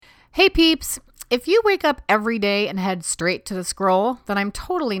Hey peeps, if you wake up every day and head straight to the scroll, then I'm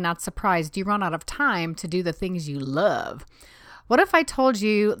totally not surprised you run out of time to do the things you love. What if I told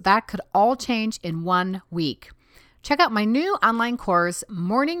you that could all change in 1 week? Check out my new online course,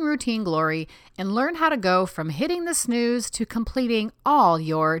 Morning Routine Glory, and learn how to go from hitting the snooze to completing all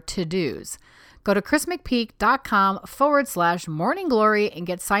your to-dos. Go to chrismcpeak.com/morning glory and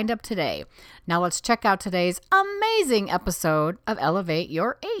get signed up today. Now let's check out today's amazing episode of Elevate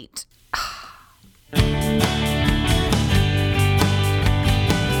Your 8.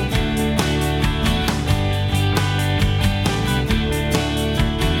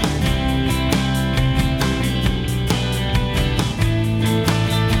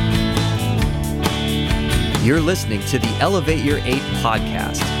 You're listening to the Elevate Your 8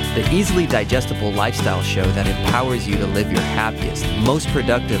 podcast, the easily digestible lifestyle show that empowers you to live your happiest, most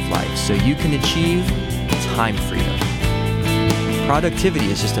productive life so you can achieve time freedom. Productivity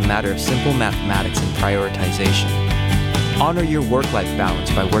is just a matter of simple mathematics and prioritization. Honor your work-life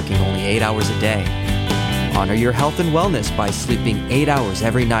balance by working only 8 hours a day. Honor your health and wellness by sleeping 8 hours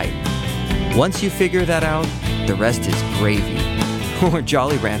every night. Once you figure that out, the rest is gravy, or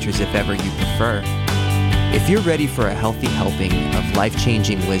Jolly Ranchers if ever you prefer. If you're ready for a healthy helping of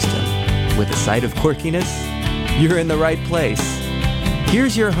life-changing wisdom with a side of quirkiness, you're in the right place.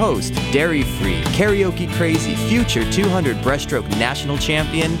 Here's your host, dairy-free, karaoke-crazy, future 200 breaststroke national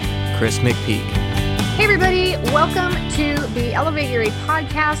champion, Chris McPeak. Hey everybody, welcome to the Elevate Your 8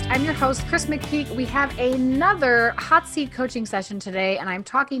 podcast. I'm your host, Chris McPeak. We have another hot seat coaching session today, and I'm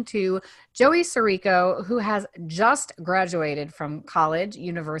talking to Joey Surico, who has just graduated from college,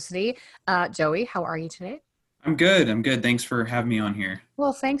 university. Joey, how are you today? I'm good. Thanks for having me on here.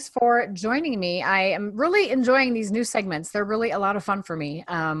 Well, thanks for joining me. I am really enjoying these new segments. They're really a lot of fun for me.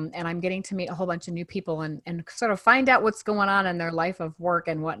 And I'm getting to meet a whole bunch of new people and sort of find out what's going on in their life of work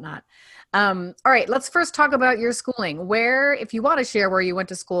and whatnot. All right, let's first talk about your schooling. Where, if you want to share where you went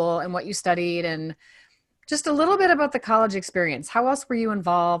to school and what you studied and just a little bit about the college experience. How else were you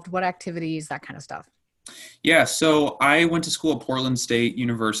involved? What activities, that kind of stuff? Yeah, so I went to school at Portland State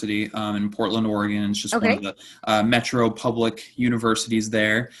University in Portland, Oregon. It's just one of the metro public universities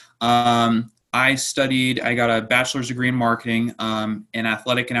there. I got a bachelor's degree in marketing, an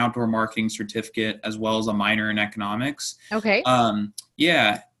athletic and outdoor marketing certificate, as well as a minor in economics. Okay.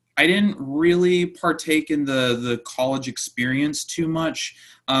 Yeah, I didn't really partake in the college experience too much.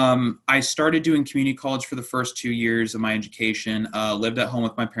 I started doing community college for the first 2 years of my education, lived at home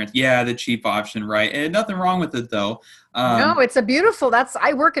with my parents. Yeah, the cheap option, right? And nothing wrong with it though. No, it's a beautiful,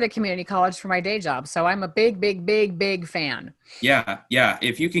 I work at a community college for my day job. So I'm a big fan. Yeah.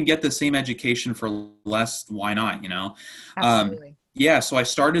 If you can get the same education for less, why not, Absolutely. Yeah, so I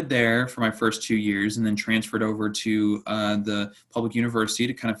started there for my first 2 years and then transferred over to the public university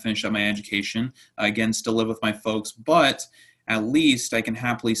to kind of finish up my education. Again, still live with my folks, but at least I can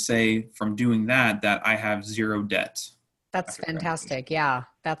happily say from doing that I have zero debt. That's fantastic. Yeah,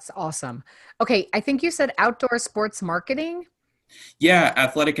 that's awesome. Okay, I think you said outdoor sports marketing. Yeah,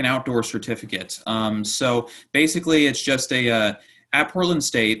 athletic and outdoor certificate. So basically it's just at Portland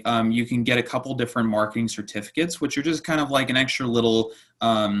State, you can get a couple different marketing certificates, which are just kind of like an extra little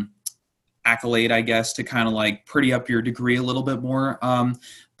accolade, I guess, to kind of like pretty up your degree a little bit more.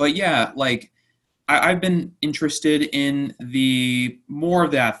 But yeah, like I've been interested in more of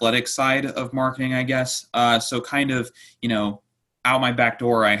the athletic side of marketing, I guess. So kind of, out my back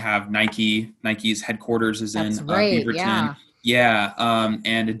door, I have Nike. Nike's headquarters is in Beaverton. Yeah. Yeah,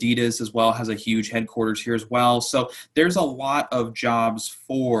 and Adidas as well has a huge headquarters here as well. So there's a lot of jobs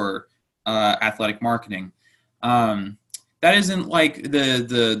for athletic marketing. That isn't like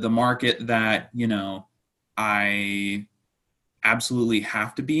the market that I absolutely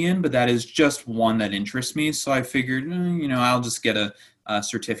have to be in, but that is just one that interests me. So I figured, I'll just get a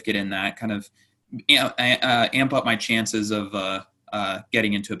certificate in that, kind of amp up my chances of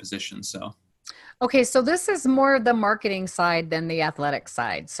getting into a position. So. Okay, so this is more the marketing side than the athletic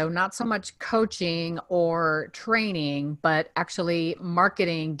side. So not so much coaching or training, but actually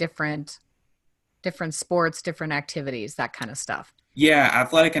marketing different sports, different activities, that kind of stuff. Yeah,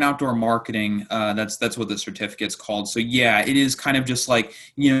 athletic and outdoor marketing, that's what the certificate's called. So yeah, it is kind of just like,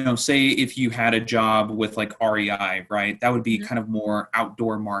 say if you had a job with like REI, right? That would be kind of more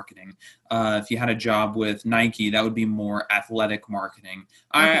outdoor marketing. If you had a job with Nike, that would be more athletic marketing.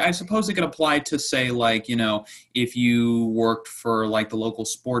 Okay. I suppose it could apply to say like, if you worked for like the local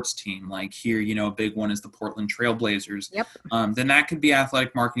sports team, like here, a big one is the Portland Trail Blazers. Yep. Then that could be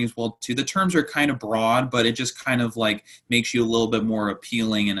athletic marketing as well too. The terms are kind of broad, but it just kind of like makes you a little bit more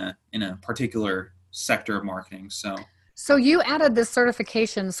appealing in a particular sector of marketing. So So you added this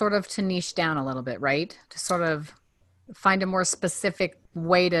certification sort of to niche down a little bit, right? To sort of find a more specific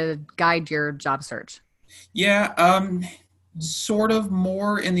way to guide your job search. Yeah, sort of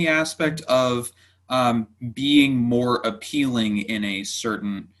more in the aspect of being more appealing in a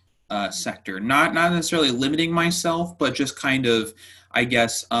certain sector. Not necessarily limiting myself, but just kind of, I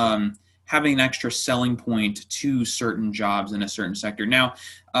guess, having an extra selling point to certain jobs in a certain sector. Now,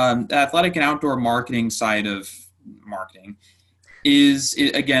 the athletic and outdoor marketing side of marketing is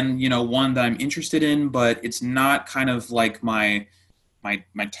again, one that I'm interested in, but it's not kind of like my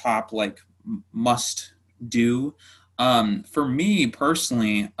top like must do. For me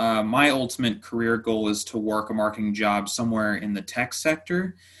personally, my ultimate career goal is to work a marketing job somewhere in the tech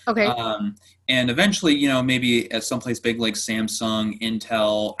sector. Okay. Um, and eventually, maybe at someplace big like Samsung,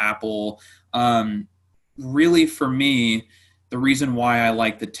 Intel, Apple. Really, for me, the reason why I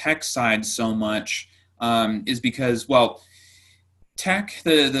like the tech side so much is because, well,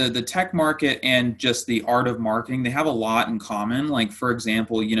 the tech market and just the art of marketing, they have a lot in common. Like, for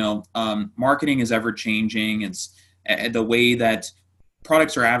example, marketing is ever changing. It's the way that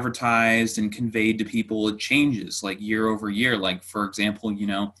products are advertised and conveyed to people, it changes like year over year. Like, for example,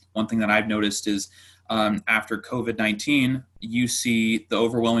 one thing that I've noticed is after COVID-19, you see the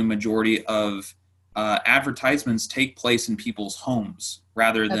overwhelming majority of advertisements take place in people's homes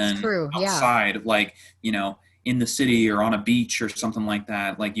rather That's than true. Yeah. outside, like, in the city or on a beach or something like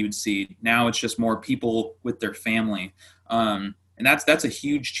that, like you would see. Now it's just more people with their family. And that's a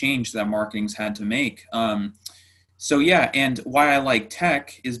huge change that marketing's had to make. So yeah, and why I like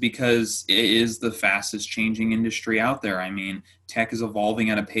tech is because it is the fastest changing industry out there. I mean, tech is evolving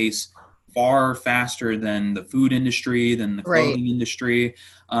at a pace far faster than the food industry, than the Right. clothing industry.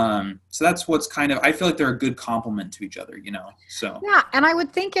 So that's what's kind of, I feel like they're a good complement to each other, so. Yeah, and I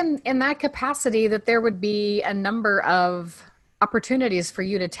would think in that capacity that there would be a number of opportunities for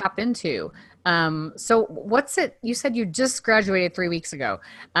you to tap into. So what's it? You said you just graduated 3 weeks ago.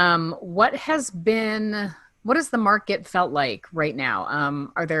 What has the market felt like right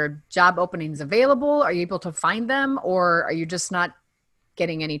now? Are there job openings available? Are you able to find them, or are you just not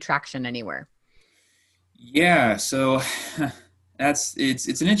getting any traction anywhere? Yeah, so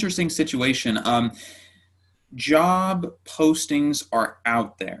it's an interesting situation. Job postings are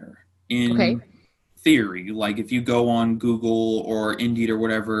out there Okay. in theory. Like if you go on Google or Indeed or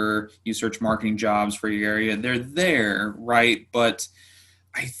whatever, you search marketing jobs for your area, they're there, right? But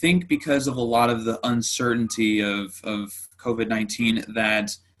I think because of a lot of the uncertainty of COVID-19,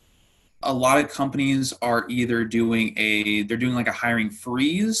 that a lot of companies are either they're doing like a hiring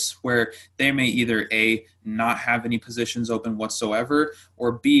freeze where they may either A, not have any positions open whatsoever,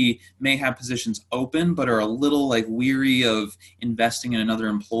 or B, may have positions open but are a little like weary of investing in another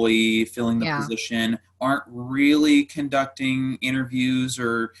employee filling the Yeah. position, aren't really conducting interviews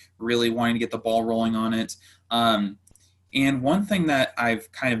or really wanting to get the ball rolling on it. And one thing that I've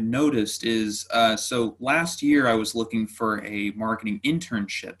kind of noticed is, so last year I was looking for a marketing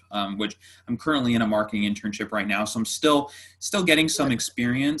internship, which I'm currently in a marketing internship right now. So I'm still getting some Good.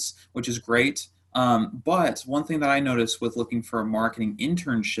 experience, which is great. But one thing that I noticed with looking for a marketing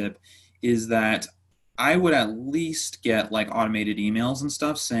internship is that I would at least get like automated emails and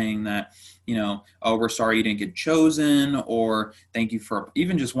stuff saying that, oh, we're sorry you didn't get chosen, or thank you for,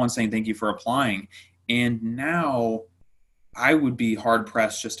 even just one saying thank you for applying. And now I would be hard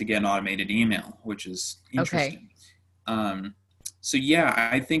pressed just to get an automated email, which is Okay. interesting. Um, so yeah,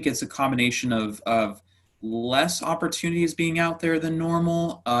 I think it's a combination of less opportunities being out there than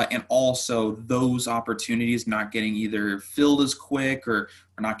normal, and also those opportunities not getting either filled as quick or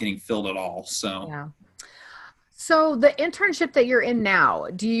not getting filled at all. So Yeah. So the internship that you're in now,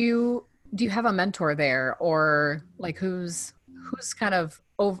 do you have a mentor there, or like who's kind of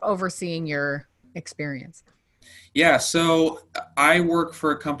overseeing your experience? yeah, so I work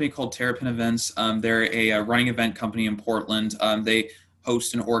for a company called Terrapin Events. They're a running event company in Portland. They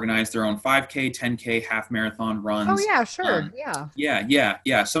host and organize their own 5K, 10K, half marathon Oh runs. yeah, sure. Um, Yeah.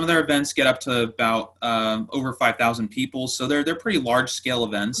 yeah. Some of their events get up to about over 5,000 people, so they're pretty large scale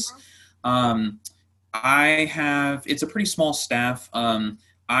events. Mhm. Um, it's a pretty small staff.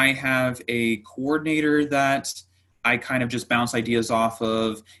 I have a coordinator that I kind of just bounce ideas off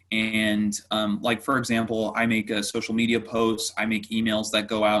of. And like, for example, I make social media posts, I make emails that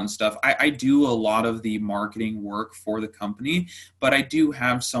go out and stuff. I do a lot of the marketing work for the company, but I do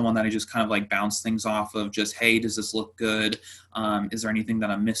have someone that I just kind of like bounce things off of, just, hey, does this look good? Is there anything that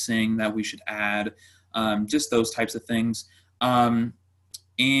I'm missing that we should add? Just those types of things.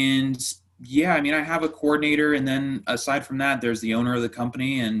 And yeah, I mean, I have a coordinator, and then aside from that, there's the owner of the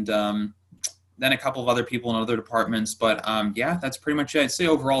company, and then a couple of other people in other departments. But yeah, that's pretty much it. I'd say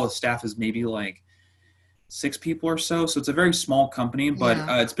overall the staff is maybe like 6 people or so. So it's a very small company, but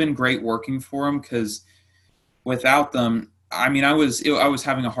Yeah. it's been great working for them because without them, I mean, I was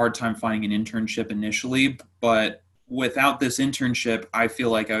having a hard time finding an internship initially, but without this internship, I feel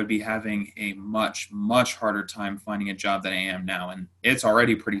like I would be having a much, much harder time finding a job than I am now. And it's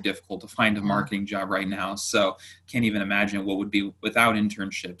already pretty difficult to find a Yeah. marketing job right now. So can't even imagine what would be without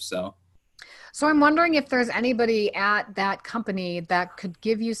internships. So So I'm wondering if there's anybody at that company that could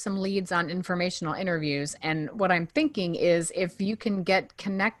give you some leads on informational interviews. And what I'm thinking is if you can get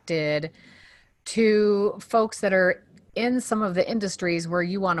connected to folks that are in some of the industries where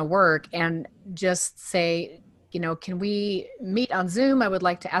you want to work and just say, can we meet on Zoom? I would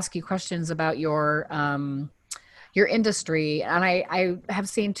like to ask you questions about your industry. And I have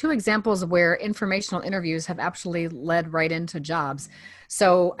seen 2 examples where informational interviews have actually led right into jobs.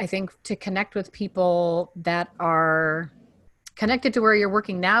 So I think to connect with people that are connected to where you're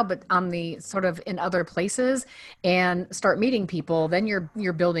working now, but on the sort of in other places, and start meeting people, then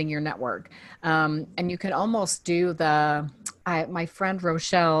you're building your network. And you can almost do my friend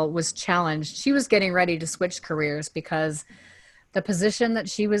Rochelle was challenged. She was getting ready to switch careers because the position that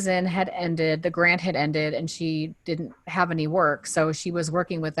she was in had ended, the grant had ended, and she didn't have any work. So she was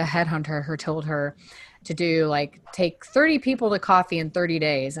working with a headhunter who told her to do like take 30 people to coffee in 30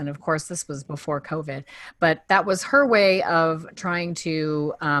 days. And of course, this was before COVID, but that was her way of trying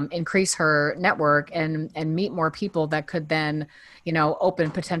to increase her network and meet more people that could then, open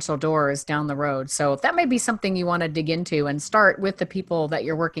potential doors down the road. So that may be something you want to dig into and start with the people that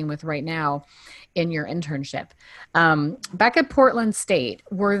you're working with right now in your internship. Back at Portland State,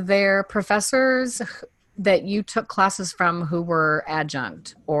 were there professors that you took classes from who were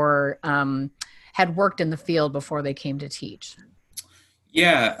adjunct or had worked in the field before they came to teach?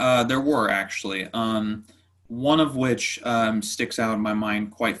 yeah, there were actually. One of which sticks out in my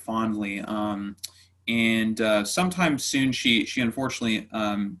mind quite fondly. And sometime soon, she unfortunately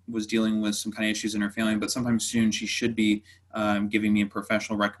was dealing with some kind of issues in her family, but sometime soon she should be giving me a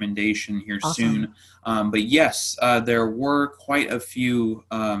professional recommendation here Awesome. soon. But yes, there were quite a few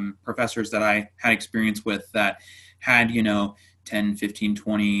professors that I had experience with that had, 10, 15,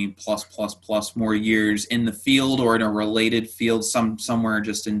 20 plus more years in the field or in a related field, somewhere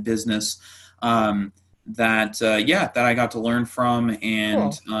just in business. That I got to learn from,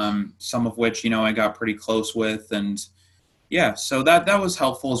 and Cool. some of which I got pretty close with, and yeah, so that was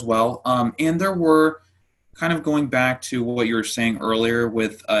helpful as well. And there were kind of going back to what you were saying earlier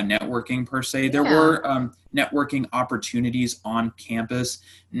with networking per se. There Yeah. were networking opportunities on campus.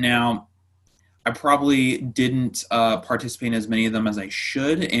 Now, I probably didn't participate in as many of them as I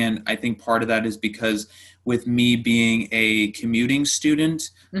should, and I think part of that is because with me being a commuting student,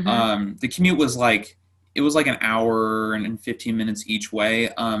 Hmm. the commute was like an hour and 15 minutes each way.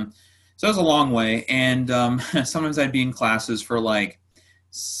 So it was a long way, and sometimes I'd be in classes for like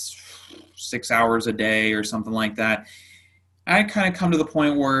 6 hours a day or something like that. I kind of come to the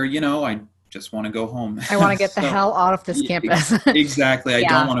point where I just want to go home. I want to get the So hell out of this yeah, campus. exactly. I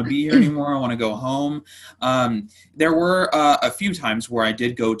don't Yeah. want to be here anymore. I want to go home. There were a few times where I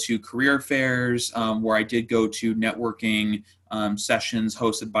did go to career fairs, where I did go to networking sessions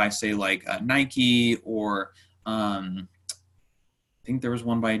hosted by, say, like Nike, or I think there was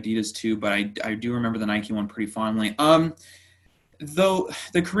one by Adidas too, but I do remember the Nike one pretty fondly. Though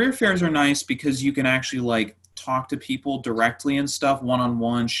the career fairs are nice because you can actually like talk to people directly and stuff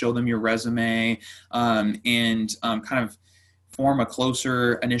one-on-one, show them your resume, and kind of form a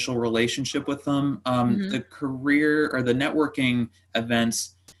closer initial relationship with them. Hmm. The career or the networking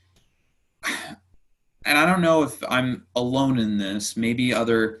events, and I don't know if I'm alone in this, maybe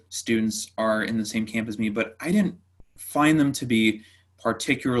other students are in the same camp as me, but I didn't find them to be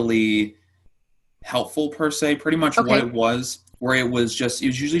particularly helpful per se. Pretty much what Okay. it was, where it was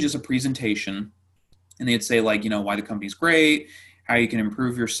usually just a presentation, and they'd say like, why the company's great, how you can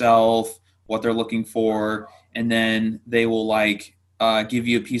improve yourself, what they're looking for, and then they will like give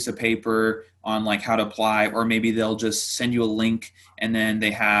you a piece of paper on like how to apply, or maybe they'll just send you a link, and then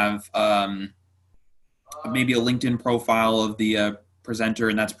they have maybe a LinkedIn profile of the presenter,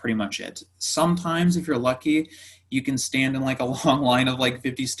 and that's pretty much it. Sometimes, if you're lucky, you can stand in like a long line of like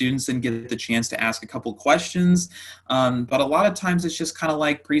 50 students and get the chance to ask a couple questions. But a lot of times it's just kind of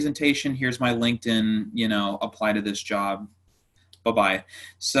like presentation. Here's my LinkedIn, apply to this job. Bye-bye.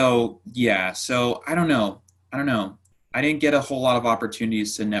 So yeah, so I don't know. I didn't get a whole lot of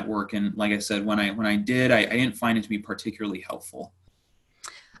opportunities to network. And like I said, when I did, I didn't find it to be particularly helpful.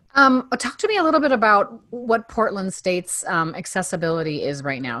 Talk to me a little bit about what Portland State's accessibility is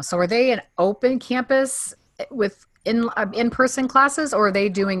right now. So, are they an open campus with in-person classes, or are they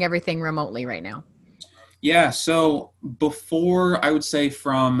doing everything remotely right now? Yeah, so before I would say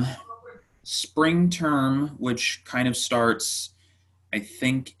from spring term, which kind of starts, I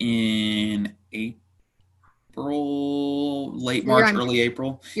think, in April, late So you're March, on early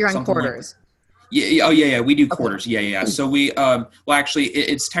April, you're on something like that. quarters. Yeah, yeah, we do Okay. quarters. Yeah. So we, well, actually,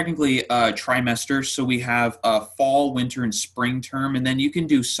 it's technically trimesters. So we have fall, winter, and spring term, and then you can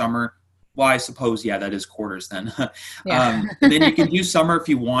do summer. Well, I suppose, yeah, that is quarters then. Yeah. And then you can do summer if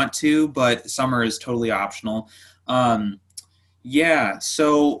you want to, but summer is totally optional. Um, yeah,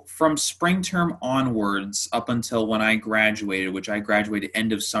 so from spring term onwards up until when I graduated, which I graduated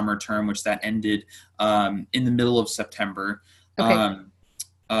end of summer term, which that ended in the middle of September. Okay. Um,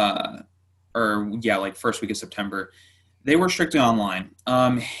 uh, or yeah, like first week of September, they were strictly online.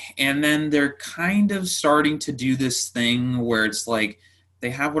 And then they're kind of starting to do this thing where it's like they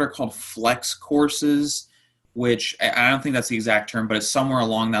have what are called flex courses, which I don't think that's the exact term, but it's somewhere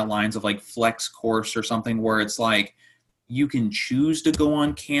along that lines of like flex course or something where it's like you can choose to go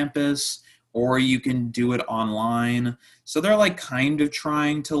on campus or you can do it online. So they're like kind of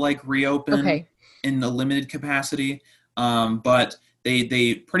trying to like reopen Okay. in the limited capacity. But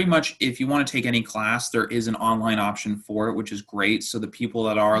they pretty much, if you want to take any class, there is an online option for it, which is great. So the people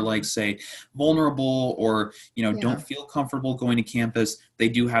that are like, Mhm. say, vulnerable or don't Yeah. feel comfortable going to campus, they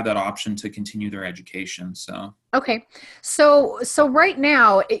do have that option to continue their education. So Okay. So right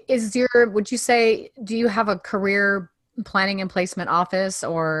now, is would you say, do you have a career planning and placement office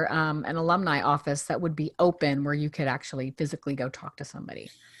or an alumni office that would be open where you could actually physically go talk to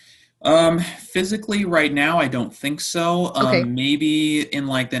somebody? physically right now, I don't think so. Okay. Maybe in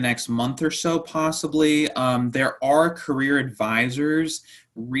like the next month or so, possibly. There are career advisors.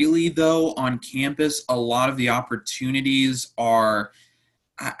 Really, though, on campus, a lot of the opportunities are,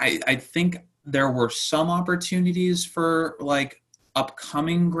 I think there were some opportunities for like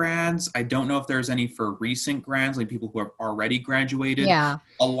upcoming grads. I don't know if there's any for recent grads, like people who have already graduated. Yeah.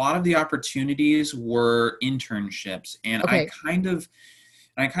 A lot of the opportunities were internships, and Okay. I kind of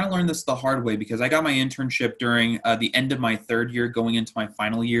learned this the hard way because I got my internship during the end of my third year, going into my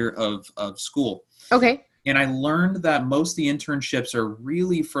final year of school. Okay. And I learned that most of the internships are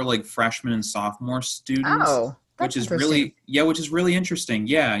really for like freshmen and sophomore students, Oh, that's interesting. which is really interesting.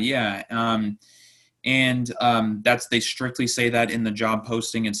 Yeah. And that's, they strictly say that in the job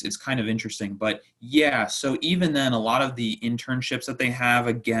posting. It's kind of interesting, but yeah. So even then, a lot of the internships that they have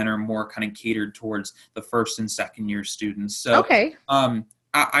again are more kind of catered towards the first and second year students. So Okay.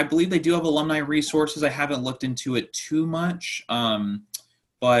 I believe they do have alumni resources. I haven't looked into it too much,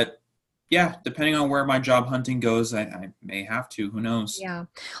 but yeah, depending on where my job hunting goes, I may have to. Who knows? Yeah.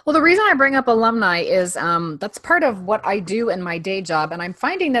 Well, the reason I bring up alumni is that's part of what I do in my day job. And I'm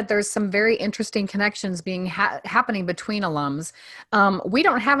finding that there's some very interesting connections being happening between alums. We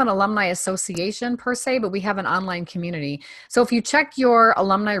don't have an alumni association per se, but we have an online community. So if you check your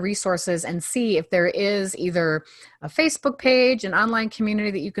alumni resources and see if there is either a Facebook page, an online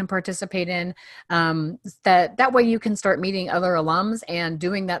community that you can participate in, that way you can start meeting other alums and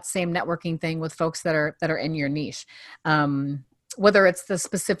doing that same networking thing with folks that are in your niche. Whether it's the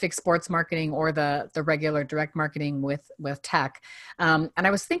specific sports marketing or the regular direct marketing with tech. And I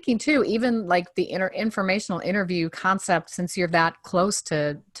was thinking too, even like the informational interview concept, since you're that close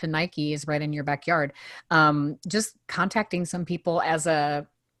to Nike, is right in your backyard. Just contacting some people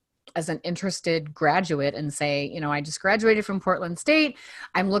as an interested graduate and say, I just graduated from Portland State.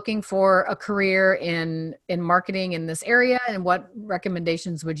 I'm looking for a career in marketing in this area, and what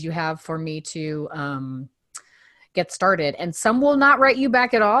recommendations would you have for me to get started? And some will not write you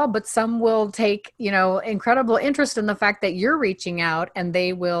back at all, but some will take, incredible interest in the fact that you're reaching out and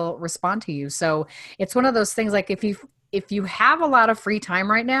they will respond to you. So it's one of those things, like if you have a lot of free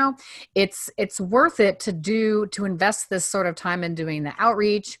time right now, it's worth it to invest this sort of time in doing the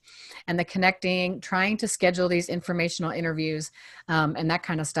outreach and the connecting, trying to schedule these informational interviews, and that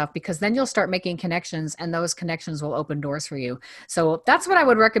kind of stuff, because then you'll start making connections and those connections will open doors for you. So that's what I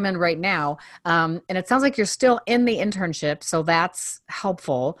would recommend right now. And it sounds like you're still in the internship, so that's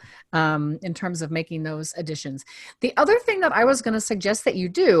helpful in terms of making those additions. The other thing that I was going to suggest that you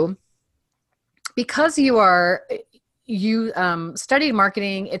do, because you studied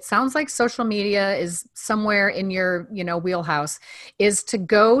marketing, it sounds like social media is somewhere in your, wheelhouse, is to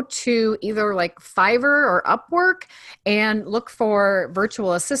go to either like Fiverr or Upwork and look for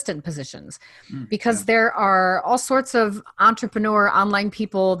virtual assistant positions, because Yeah. there are all sorts of entrepreneur online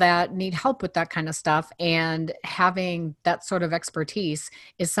people that need help with that kind of stuff. And having that sort of expertise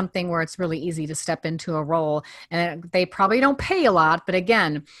is something where it's really easy to step into a role. And they probably don't pay a lot, but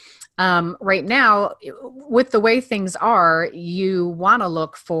again, right now, with the way things are, you want to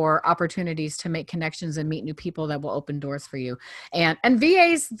look for opportunities to make connections and meet new people that will open doors for you. And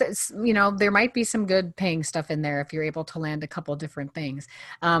VAs, there might be some good paying stuff in there if you're able to land a couple different things.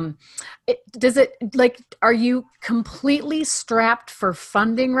 Does it, like, are you completely strapped for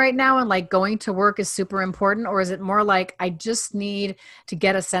funding right now, and like going to work is super important, or is it more like I just need to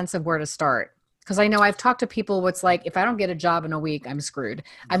get a sense of where to start? Because I know I've talked to people what's like, if I don't get a job in a week, I'm screwed.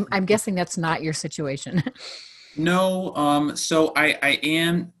 I'm guessing that's not your situation. No, so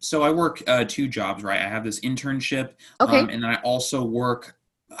I work two jobs, right? I have this internship, Okay. and then I also work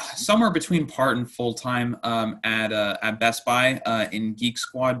somewhere between part and full time at Best Buy in Geek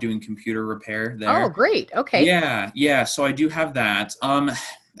Squad doing computer repair Oh, there. great. Okay. Yeah, yeah. So I do have that.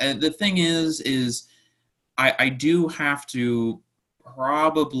 The thing is I do have to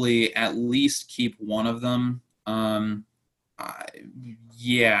probably at least keep one of them. I,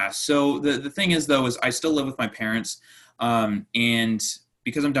 yeah. So the thing is though is I still live with my parents, and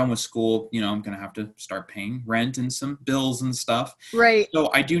because I'm done with school, I'm gonna have to start paying rent and some bills and stuff. Right. So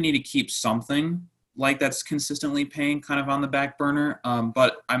I do need to keep something like that's consistently paying kind of on the back burner.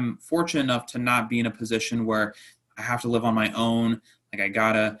 But I'm fortunate enough to not be in a position where I have to live on my own. Like I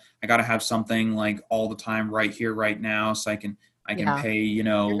gotta have something like all the time right here, right now, so I can Yeah. pay, You're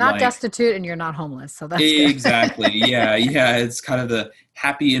not like destitute and you're not homeless. So that's good. exactly. Yeah, yeah. It's kind of the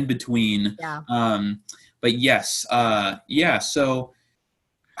happy in between. Yeah. But yes, yeah. So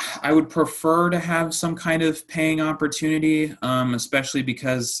I would prefer to have some kind of paying opportunity, especially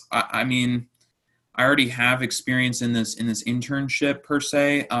because I mean I already have experience in this internship per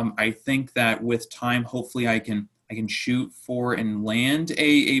se. I think that with time, hopefully, I can shoot for and land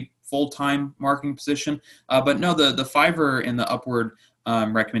a full time marketing position. But no, the Fiverr and the Upward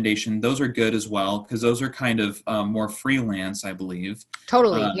recommendation, those are good as well because those are kind of more freelance, I believe.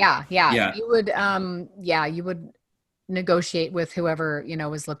 Totally. Uh, Yeah. Yeah. yeah, You would negotiate with whoever,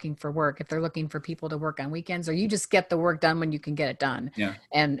 is looking for work. If they're looking for people to work on weekends, or you just get the work done when you can get it done yeah.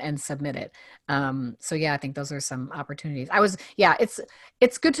 and submit it. So yeah, I think those are some opportunities. Yeah,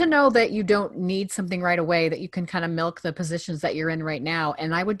 it's good to know that you don't need something right away, that you can kind of milk the positions that you're in right now.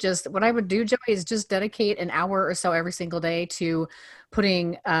 And what I would do, Joey, is just dedicate an hour or so every single day to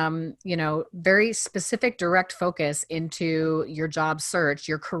putting, very specific direct focus into your job search,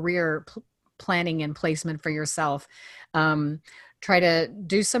 your career planning and placement for yourself. um, Try to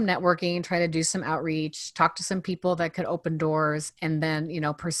do some networking, try to do some outreach, talk to some people that could open doors, and then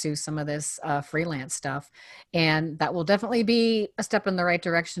pursue some of this freelance stuff. And that will definitely be a step in the right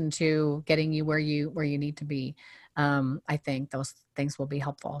direction to getting you where you need to be. I think those things will be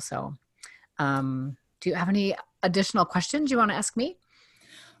helpful. So do you have any additional questions you want to ask me?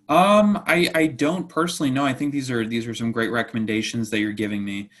 I don't personally know. I think these are some great recommendations that you're giving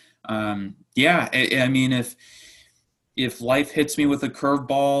me. Yeah, I mean, if life hits me with a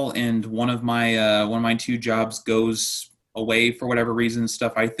curveball and one of my two jobs goes away for whatever reason,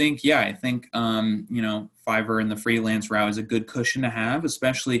 stuff, I think Fiverr and the freelance route is a good cushion to have,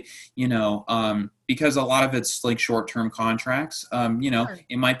 especially because a lot of it's like short-term contracts. Sure.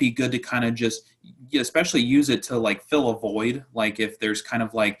 It might be good to kind of just especially use it to like fill a void, like if there's kind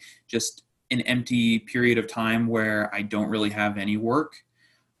of like just an empty period of time where I don't really have any work,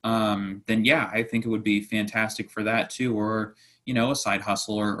 then yeah, I think it would be fantastic for that too, or a side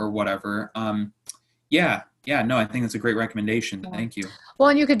hustle or whatever. Yeah, yeah, no, I think that's a great recommendation. Yeah. Thank you. Well,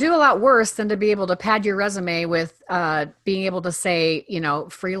 and you could do a lot worse than to be able to pad your resume with being able to say,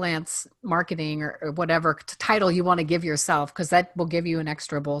 freelance marketing, or whatever title you want to give yourself, because that will give you an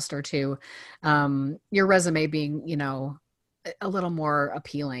extra bolster to your resume being, a little more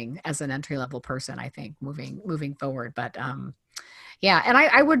appealing as an entry level person, I think, moving forward. But yeah, and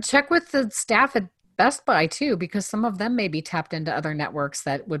I would check with the staff at Best Buy too, because some of them may be tapped into other networks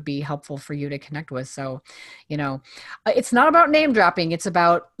that would be helpful for you to connect with. So, it's not about name dropping. It's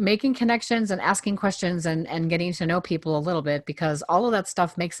about making connections and asking questions and getting to know people a little bit, because all of that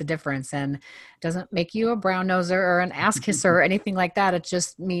stuff makes a difference and doesn't make you a brown noser or an ass kisser or anything like that. It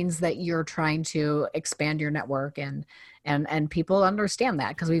just means that you're trying to expand your network and people understand that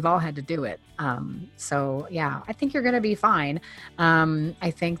because we've all had to do it. So yeah, I think you're going to be fine.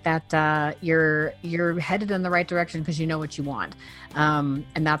 I think that you're headed in the right direction because you know what you want, and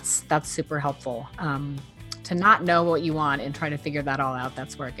that's super helpful. To not know what you want and try to figure that all out,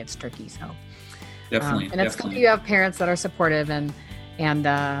 that's where it gets tricky. So definitely, and it's good you have parents that are supportive and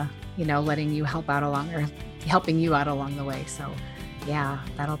letting you help out along or helping you out along the way. So yeah,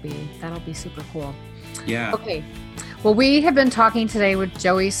 that'll be super cool. Yeah. Okay. Well, we have been talking today with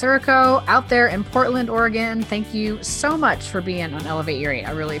Joey Surico out there in Portland, Oregon. Thank you so much for being on Elevate Your 8.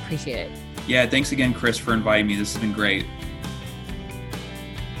 I really appreciate it. Yeah. Thanks again, Chris, for inviting me. This has been great.